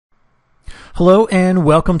Hello and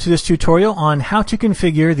welcome to this tutorial on how to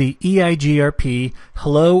configure the EIGRP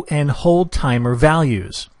hello and hold timer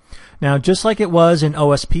values. Now, just like it was in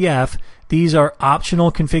OSPF, these are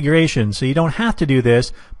optional configurations, so you don't have to do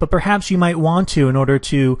this, but perhaps you might want to in order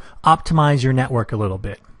to optimize your network a little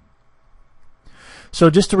bit. So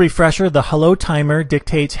just a refresher, the hello timer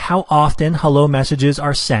dictates how often hello messages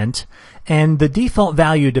are sent, and the default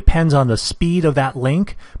value depends on the speed of that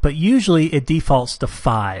link, but usually it defaults to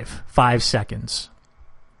 5 seconds.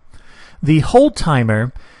 The hold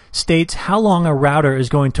timer states how long a router is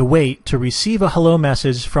going to wait to receive a hello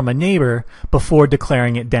message from a neighbor before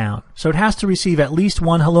declaring it down. So it has to receive at least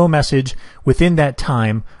one hello message within that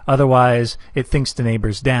time, otherwise it thinks the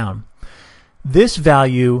neighbor's down. This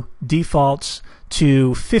value defaults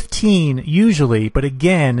to 15 usually, but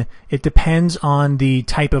again, it depends on the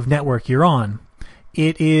type of network you're on.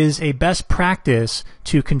 It is a best practice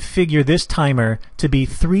to configure this timer to be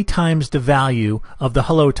 3 times the value of the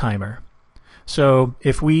hello timer. So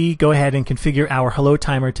if we go ahead and configure our hello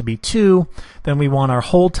timer to be 2, then we want our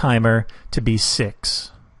hold timer to be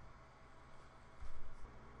 6.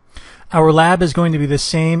 Our lab is going to be the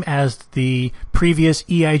same as the previous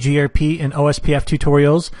EIGRP and OSPF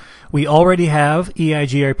tutorials. We already have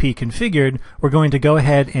EIGRP configured. We're going to go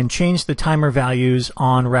ahead and change the timer values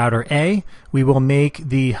on router A. We will make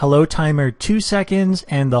the hello timer 2 seconds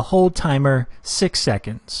and the hold timer 6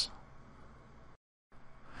 seconds.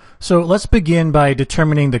 So let's begin by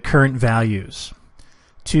determining the current values.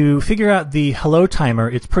 To figure out the hello timer,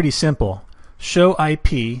 it's pretty simple. Show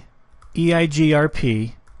IP,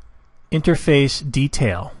 EIGRP, interface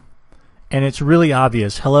detail. And it's really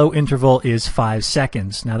obvious. Hello interval is 5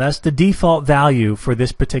 seconds. Now that's the default value for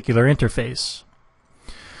this particular interface.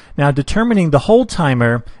 Now determining the hold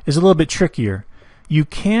timer is a little bit trickier. You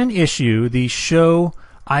can issue the show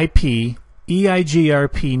IP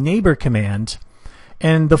EIGRP neighbor command,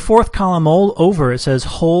 and the 4th column over it says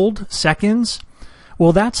hold seconds.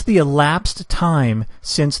 Well, that's the elapsed time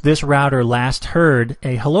since this router last heard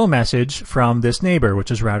a hello message from this neighbor, which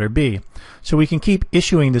is router B. So we can keep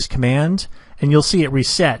issuing this command, and you'll see it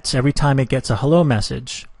resets every time it gets a hello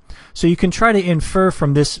message. So you can try to infer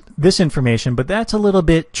from this information, but that's a little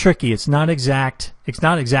bit tricky. It's not exact. It's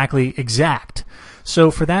not exactly exact. So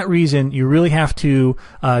for that reason, you really have to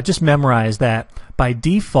just memorize that by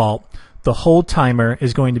default, the hold timer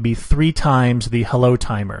is going to be 3 times the hello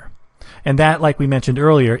timer. And that, like we mentioned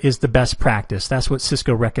earlier, is the best practice. That's what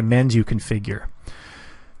Cisco recommends you configure.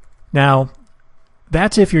 Now,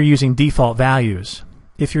 that's if you're using default values.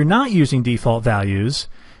 If you're not using default values,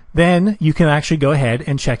 then you can actually go ahead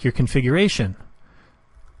and check your configuration.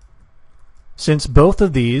 Since both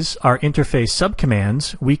of these are interface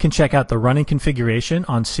subcommands, we can check out the running configuration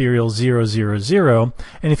on serial 000,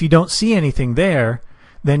 and if you don't see anything there,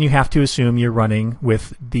 then you have to assume you're running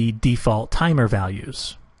with the default timer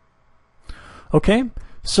values. Okay,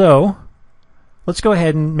 so let's go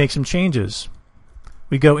ahead and make some changes.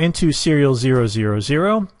 We go into serial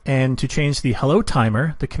 000, and to change the hello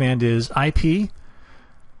timer, the command is IP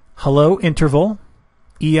hello interval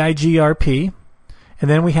EIGRP, and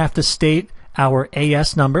then we have to state our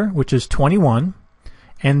AS number, which is 21,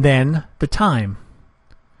 and then the time.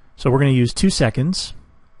 So we're going to use 2 seconds.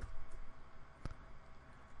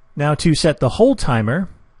 Now to set the hold timer,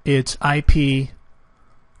 it's IP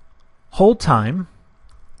hold time,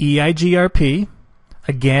 EIGRP,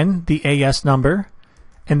 again the AS number,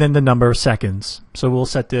 and then the number of seconds. So we'll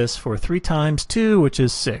set this for 3 times 2, which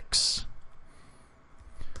is 6.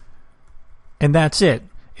 And that's it.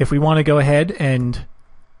 If we want to go ahead and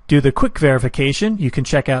do the quick verification, you can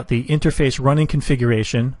check out the interface running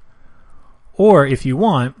configuration, or if you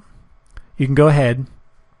want, you can go ahead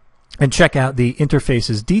and check out the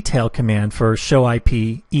interface's detail command for show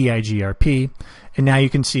IP EIGRP, and now you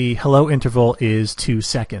can see hello interval is 2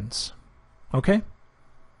 seconds. Okay?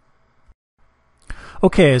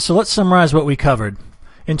 Okay, so let's summarize what we covered.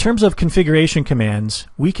 In terms of configuration commands,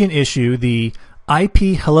 we can issue the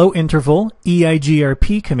IP hello interval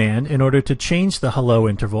EIGRP command in order to change the hello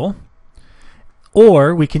interval,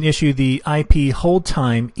 or we can issue the IP hold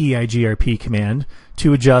time EIGRP command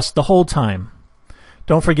to adjust the hold time.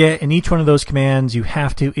 Don't forget, in each one of those commands, you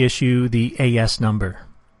have to issue the AS number.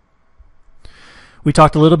 We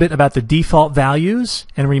talked a little bit about the default values,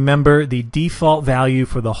 and remember, the default value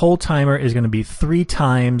for the hold timer is going to be 3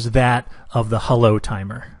 times that of the hello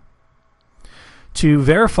timer. To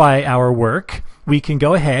verify our work, we can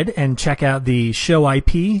go ahead and check out the show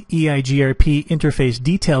IP EIGRP interface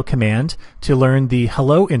detail command to learn the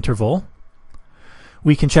hello interval.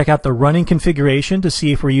 We can check out the running configuration to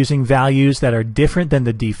see if we're using values that are different than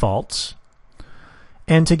the defaults.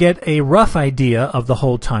 And to get a rough idea of the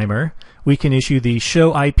hold timer, we can issue the show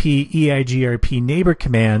IP EIGRP neighbor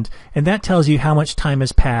command, and that tells you how much time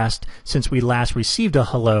has passed since we last received a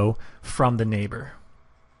hello from the neighbor.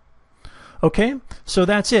 Okay, so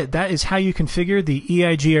that's it. That is how you configure the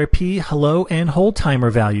EIGRP hello and hold timer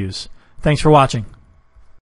values. Thanks for watching.